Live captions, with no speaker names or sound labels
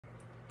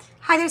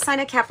Hi there, sign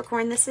of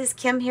Capricorn. This is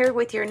Kim here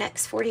with your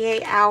next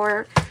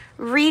 48-hour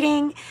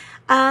reading.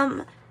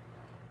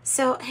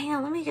 So hang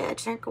on, let me get a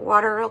drink of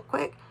water real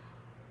quick.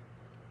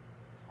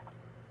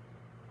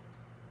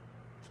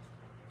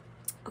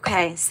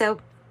 Okay,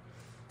 so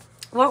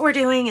what we're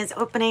doing is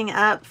opening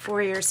up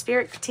for your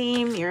spirit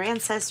team, your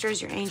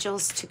ancestors, your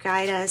angels to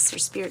guide us, your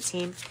spirit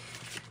team,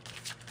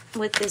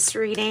 with this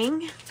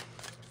reading.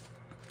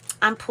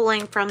 I'm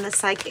pulling from the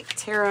Psychic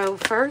Tarot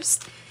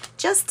first,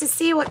 just to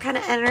see what kind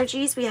of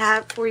energies we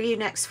have for you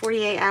next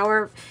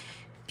 48-hour.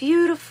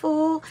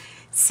 Beautiful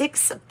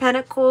Six of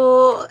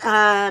Pentacles,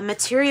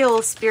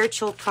 material,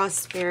 spiritual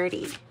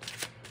prosperity.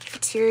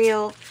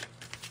 Material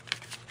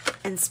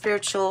and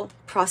spiritual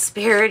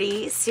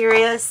prosperity.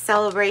 Serious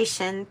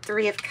celebration.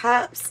 Three of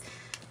Cups.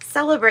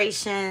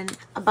 Celebration.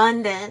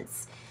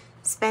 Abundance.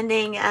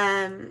 Spending,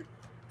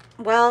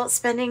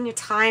 spending your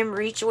time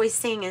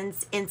rejoicing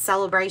in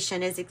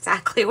celebration is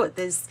exactly what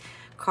this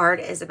card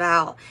is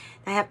about.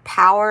 I have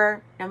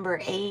power,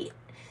 number 8,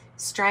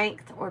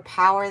 strength or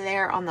power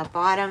there on the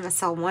bottom. I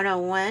saw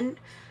 101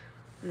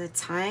 on the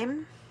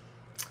time.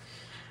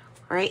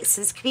 All right,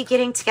 so this could be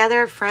getting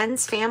together,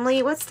 friends,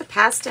 family. What's the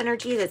past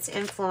energy that's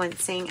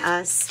influencing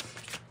us?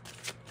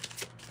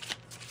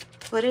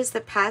 What is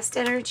the past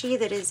energy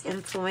that is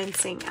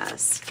influencing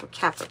us for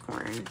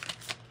Capricorn?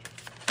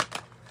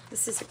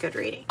 This is a good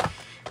reading.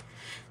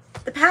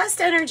 The past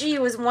energy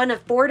was one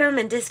of boredom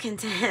and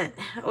discontent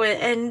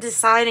and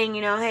deciding,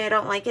 you know, hey, I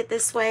don't like it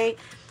this way.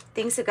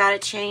 Things have got to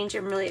change.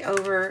 I'm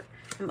over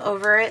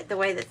it the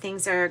way that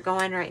things are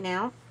going right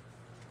now.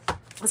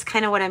 That's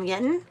kind of what I'm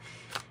getting,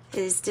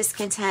 is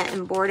discontent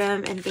and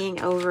boredom and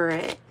being over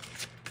it.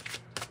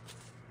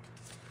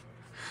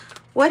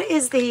 What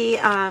is the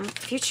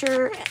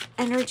future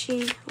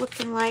energy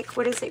looking like?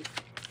 What is it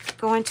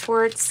going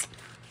towards?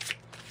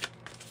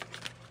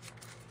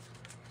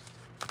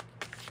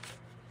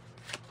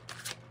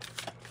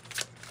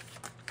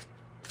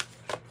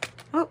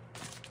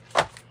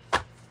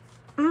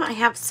 I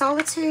have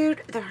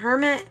solitude, the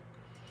Hermit,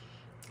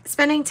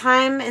 spending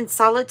time in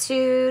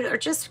solitude or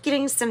just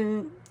getting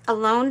some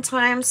alone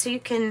time so you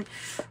can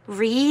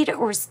read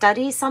or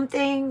study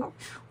something,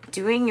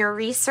 doing your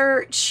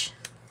research.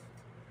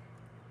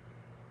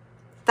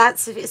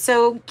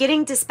 So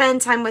getting to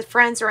spend time with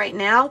friends right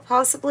now,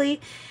 possibly.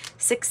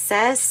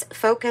 Success,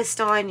 focused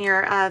on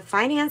your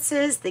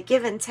finances, the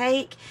give and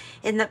take.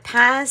 In the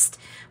past,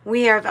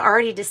 we have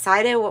already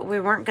decided what we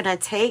weren't going to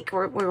take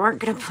or we weren't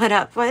going to put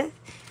up with.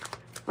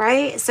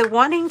 Right? So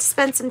wanting to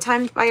spend some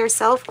time by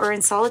yourself or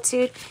in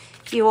solitude,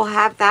 you will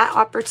have that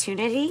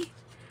opportunity.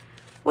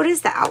 What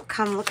is the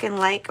outcome looking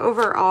like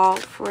overall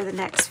for the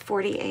next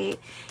 48?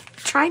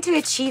 Trying to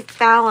achieve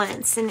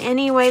balance in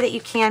any way that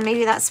you can.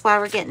 Maybe that's why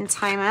we're getting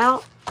time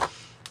out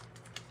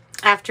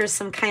after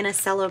some kind of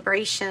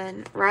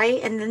celebration,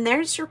 right? And then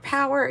there's your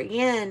power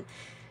again.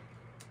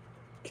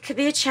 It could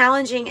be a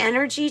challenging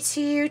energy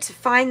to you to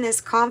find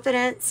this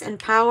confidence and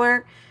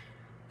power,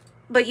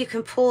 but you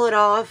can pull it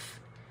off.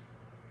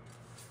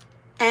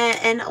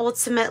 And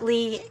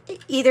ultimately,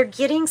 either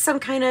getting some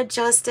kind of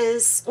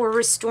justice or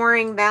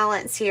restoring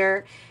balance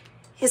here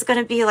is going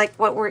to be like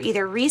what we're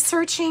either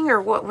researching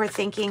or what we're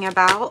thinking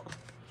about.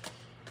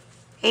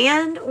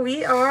 And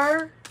we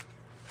are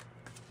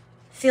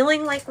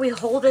feeling like we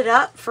hold it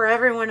up for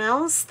everyone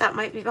else. That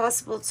might be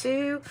possible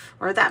too.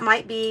 Or that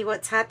might be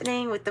what's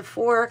happening with the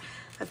Four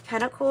of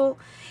Pentacles.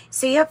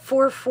 So you have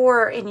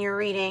 4-4 in your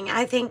reading.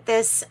 I think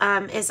this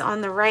is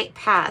on the right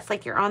path.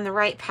 Like you're on the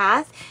right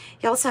path.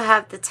 You also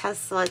have the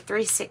Tesla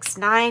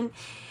 369.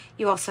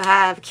 You also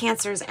have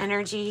Cancer's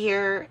energy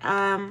here.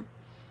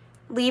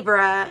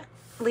 Libra,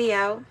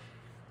 Leo.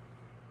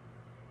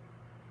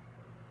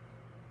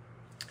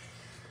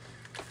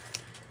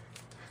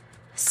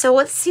 So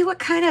let's see what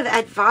kind of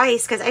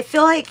advice, because I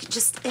feel like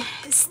just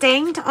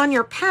staying on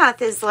your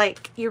path is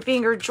like you're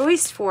being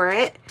rejoiced for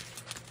it.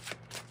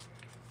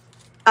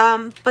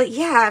 But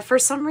yeah, for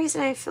some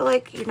reason I feel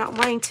like you're not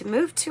wanting to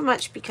move too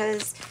much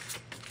because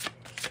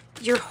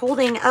you're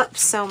holding up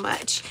so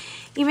much.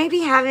 You may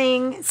be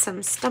having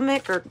some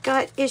stomach or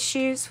gut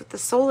issues with the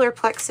solar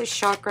plexus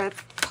chakra,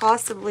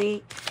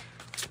 possibly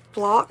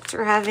blocked,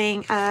 or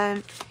having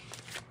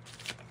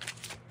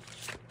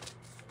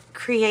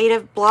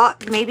creative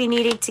block, maybe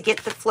needing to get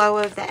the flow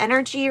of the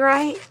energy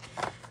right.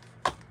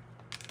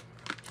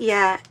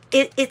 Yeah,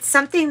 it's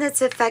something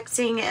that's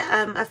affecting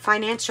a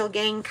financial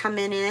gain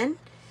coming in.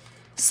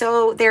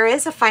 So there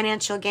is a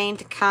financial gain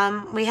to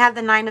come. We have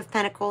the Nine of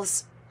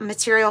Pentacles,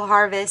 material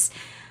harvest,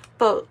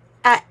 but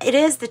it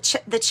is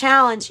the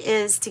challenge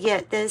is to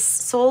get this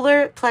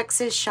solar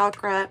plexus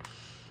chakra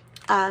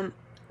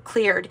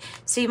cleared.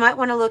 So you might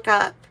want to look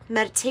up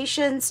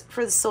meditations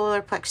for the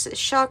solar plexus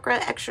chakra,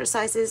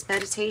 exercises,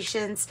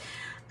 meditations,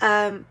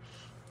 and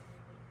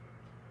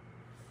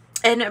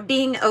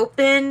being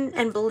open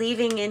and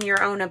believing in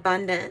your own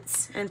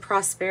abundance and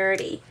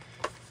prosperity.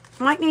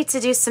 Might need to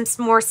do some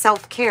more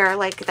self-care.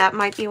 Like that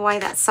might be why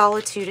that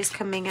solitude is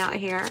coming out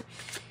here.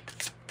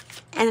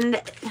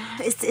 And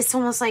it's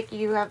almost like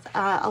you have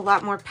a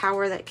lot more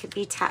power that could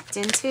be tapped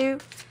into.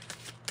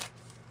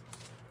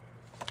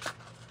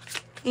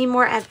 Any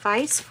more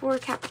advice for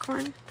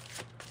Capricorn?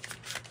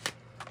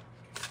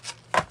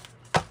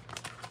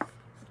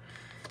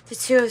 The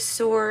Two of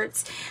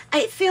Swords.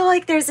 I feel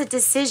like there's a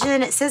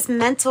decision. It says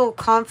mental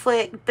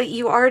conflict, but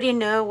you already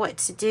know what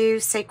to do.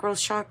 Sacral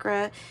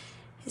chakra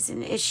is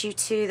an issue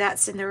too.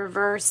 That's in the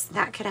reverse.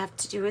 That could have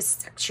to do with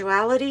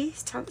sexuality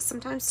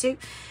sometimes too.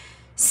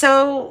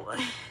 So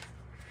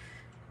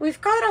we've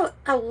got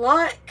a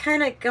lot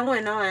kind of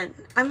going on.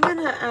 I'm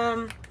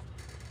gonna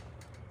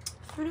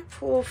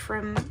pull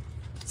from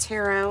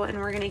tarot and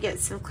we're gonna get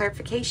some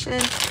clarification.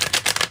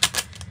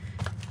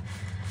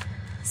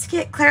 Let's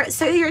get clear.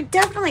 So you're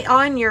definitely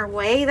on your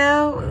way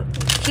though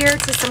here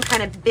to some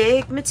kind of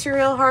big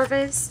material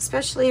harvest,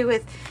 especially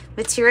with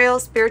material,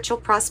 spiritual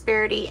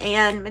prosperity,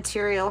 and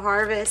material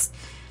harvest.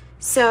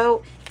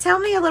 So tell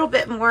me a little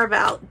bit more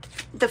about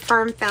the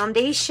firm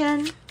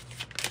foundation.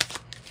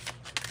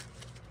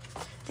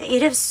 The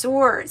Eight of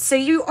Swords. So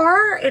you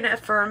are in a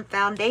firm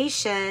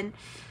foundation.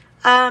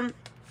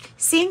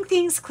 Seeing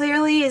things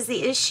clearly is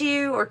the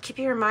issue, or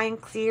keeping your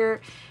mind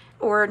clear,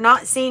 or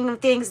not seeing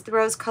things with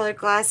rose-colored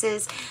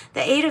glasses.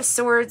 The Eight of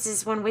Swords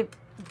is when we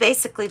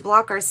basically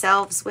block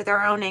ourselves with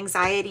our own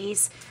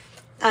anxieties.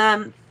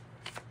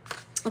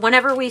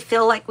 Whenever we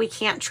feel like we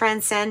can't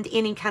transcend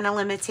any kind of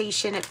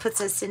limitation, it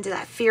puts us into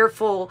that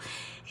fearful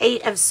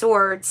Eight of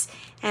Swords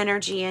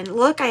energy. And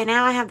look,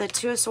 now I have the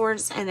Two of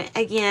Swords, and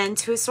again,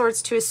 Two of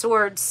Swords, Two of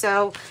Swords.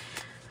 So,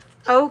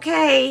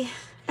 okay.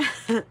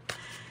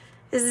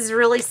 This is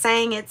really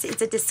saying it's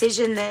a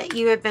decision that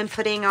you have been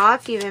putting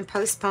off, you've been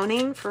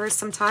postponing for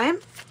some time.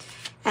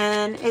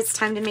 And it's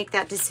time to make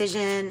that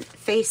decision,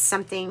 face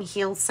something,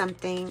 heal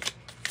something.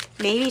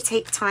 Maybe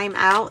take time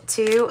out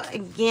too.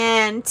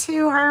 Again,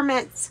 two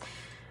hermits.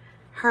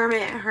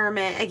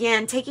 Hermit.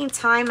 Again, taking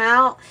time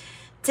out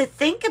to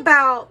think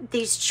about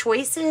these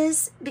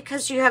choices,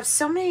 because you have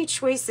so many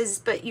choices,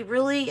 but you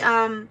really,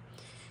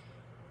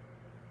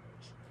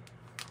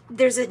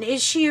 there's an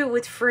issue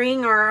with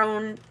freeing our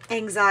own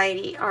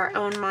anxiety, our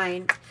own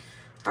mind,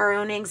 our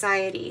own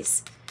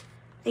anxieties.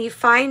 You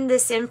find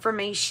this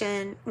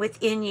information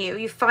within you.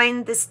 You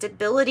find the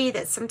stability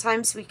that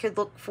sometimes we could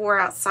look for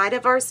outside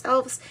of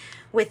ourselves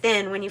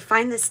within. When you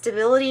find the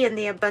stability and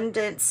the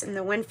abundance and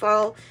the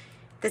windfall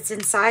that's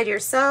inside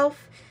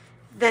yourself,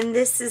 then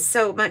this is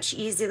so much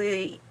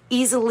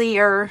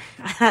easier,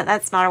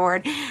 that's not a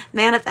word,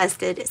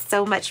 manifested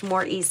so much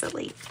more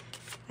easily.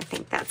 I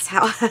think that's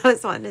how I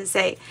was wanting to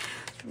say.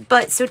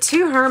 But so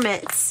two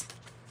hermits.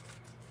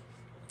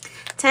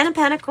 Ten of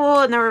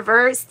Pentacles in the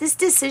reverse. This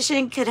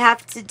decision could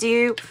have to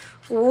do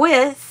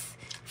with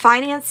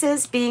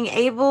finances, being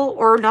able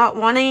or not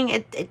wanting.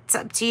 It's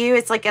up to you.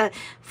 It's like a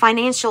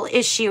financial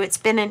issue. It's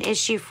been an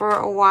issue for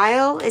a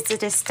while. It's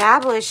an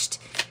established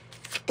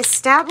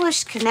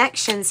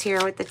connections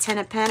here with the Ten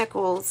of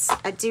Pentacles,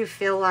 I do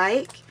feel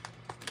like.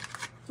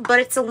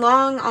 But it's a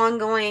long,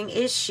 ongoing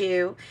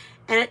issue.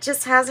 And it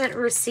just hasn't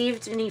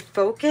received any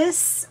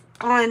focus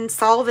on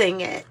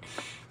solving it.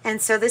 And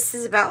so this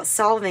is about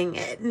solving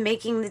it,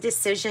 making the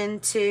decision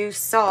to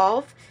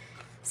solve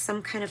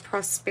some kind of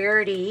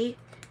prosperity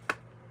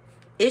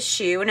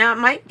issue. Now, it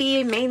might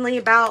be mainly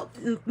about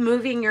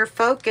moving your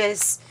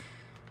focus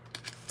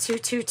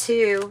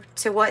to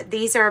what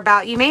these are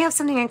about. You may have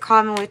something in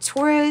common with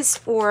Taurus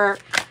or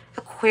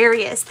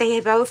Aquarius. They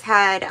both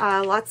had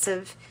lots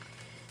of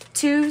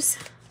twos.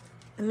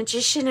 The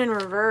Magician in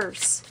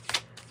reverse.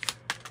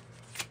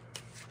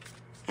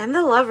 And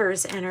the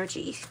Lovers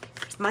energy.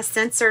 My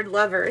censored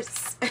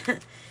lovers.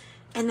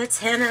 And the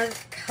Ten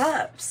of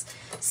Cups.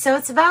 So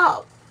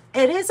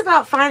it is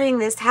about finding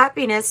this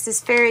happiness, this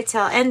fairy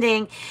tale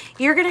ending.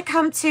 You're going to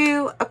come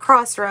to a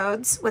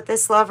crossroads with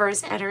this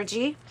Lovers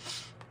energy.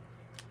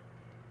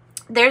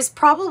 There's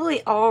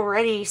probably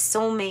already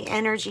soulmate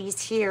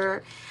energies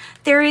here.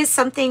 There is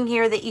something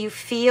here that you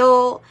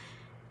feel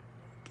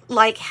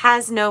like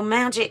has no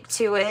magic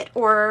to it,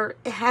 or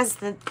it has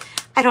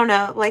I don't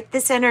know, like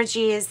this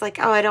energy is like,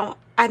 oh,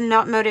 I'm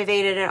not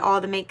motivated at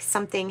all to make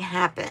something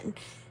happen.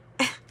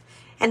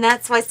 And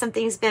that's why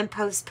something's been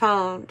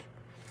postponed.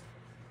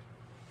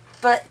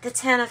 But the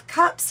Ten of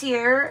Cups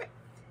here,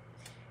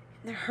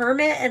 the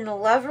Hermit and the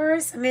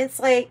Lovers, I mean, it's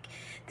like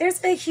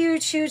there's a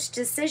huge, huge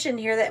decision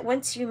here that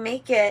once you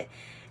make it,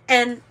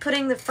 and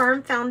putting the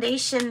firm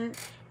foundation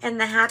and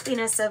the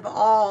happiness of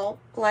all,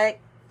 like,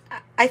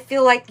 I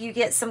feel like you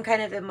get some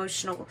kind of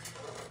emotional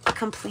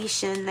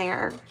completion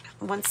there.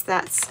 Once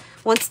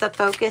the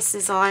focus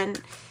is on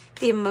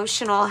the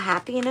emotional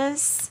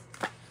happiness.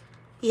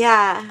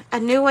 Yeah, a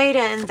new way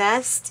to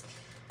invest.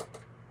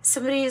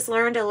 Somebody has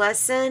learned a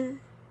lesson.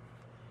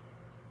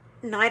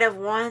 Knight of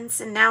Wands,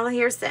 and now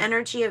here's the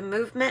energy of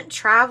movement,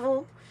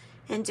 travel,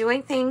 and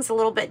doing things a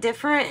little bit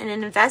different,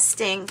 and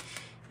investing.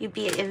 You'd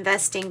be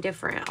investing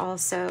different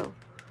also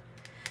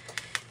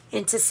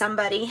into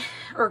somebody,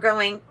 or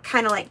going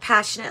kind of like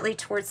passionately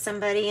towards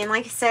somebody. And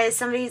like I said,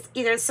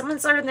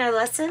 someone's learned their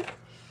lesson,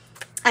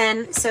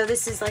 And so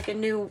this is like a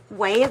new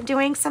way of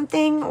doing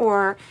something,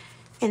 or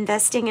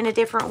investing in a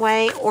different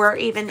way, or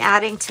even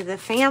adding to the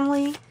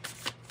family.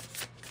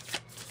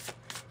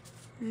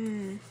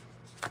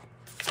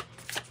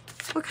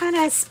 What kind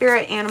of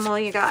spirit animal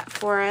you got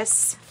for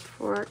us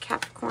for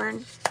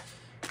Capricorn?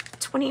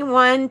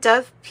 21,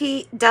 dove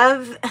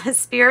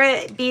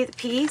spirit, be the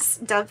peace.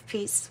 Dove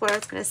peace is what I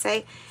was going to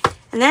say.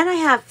 And then I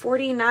have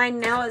 49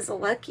 now as a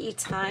lucky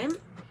time.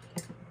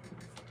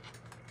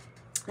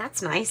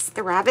 That's nice.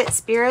 The rabbit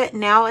spirit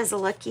now is a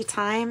lucky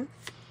time.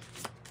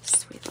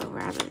 Sweet little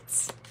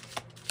rabbits.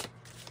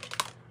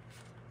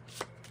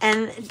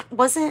 And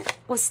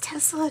was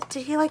Tesla,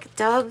 did he like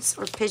doves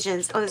or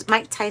pigeons? Oh, it's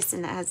Mike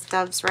Tyson that has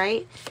doves,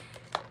 right?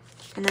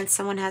 And then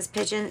someone has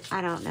pigeons.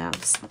 I don't know.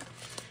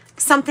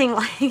 Something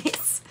like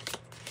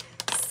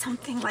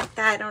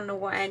that. I don't know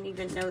why I didn't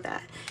even know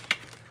that.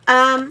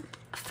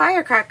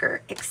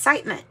 Firecracker,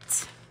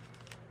 excitement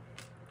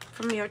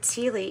from your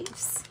tea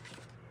leaves.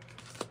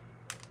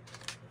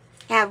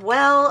 Have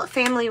well,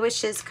 family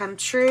wishes come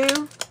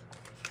true.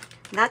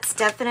 That's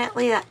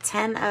definitely that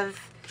 10 of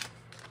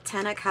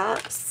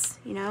Cups,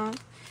 you know.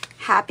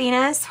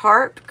 Happiness,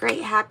 harp,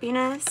 great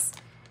happiness.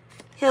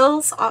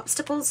 Hills,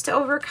 obstacles to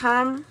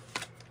overcome.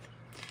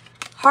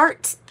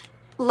 Heart,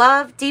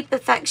 love, deep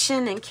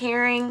affection and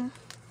caring.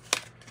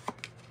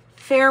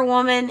 Fair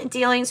woman,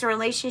 dealings or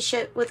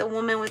relationship with a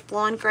woman with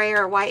blonde, gray,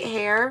 or white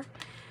hair.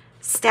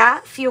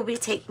 Staff, you'll be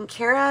taken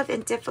care of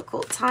in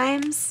difficult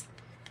times.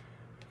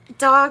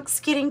 Dogs,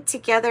 getting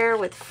together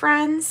with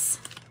friends.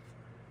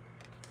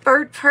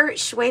 Bird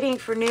perch, waiting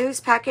for news,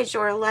 package,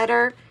 or a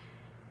letter.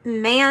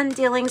 Man,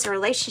 dealings or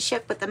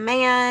relationship with a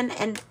man.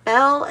 And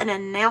bell, an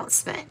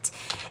announcement.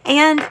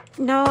 And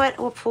you know what?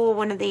 We'll pull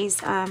one of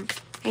these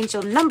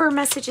angel number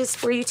messages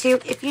for you too.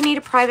 If you need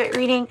a private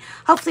reading,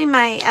 hopefully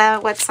my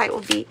website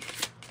will be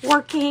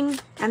working,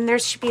 and there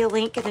should be a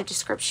link in the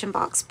description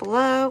box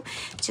below.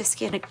 Just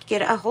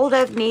get a hold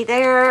of me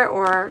there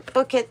or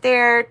book it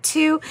there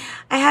too.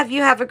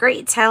 You have a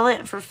great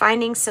talent for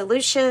finding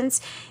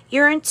solutions.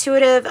 Your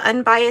intuitive,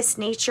 unbiased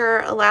nature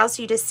allows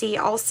you to see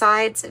all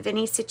sides of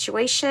any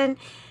situation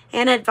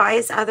and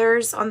advise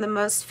others on the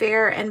most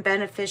fair and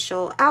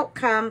beneficial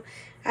outcome.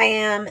 I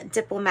am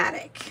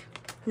diplomatic.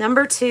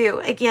 Number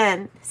 2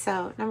 again.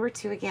 So number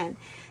 2 again.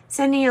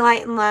 Sending you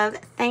light and love.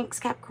 Thanks,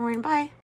 Capricorn. Bye.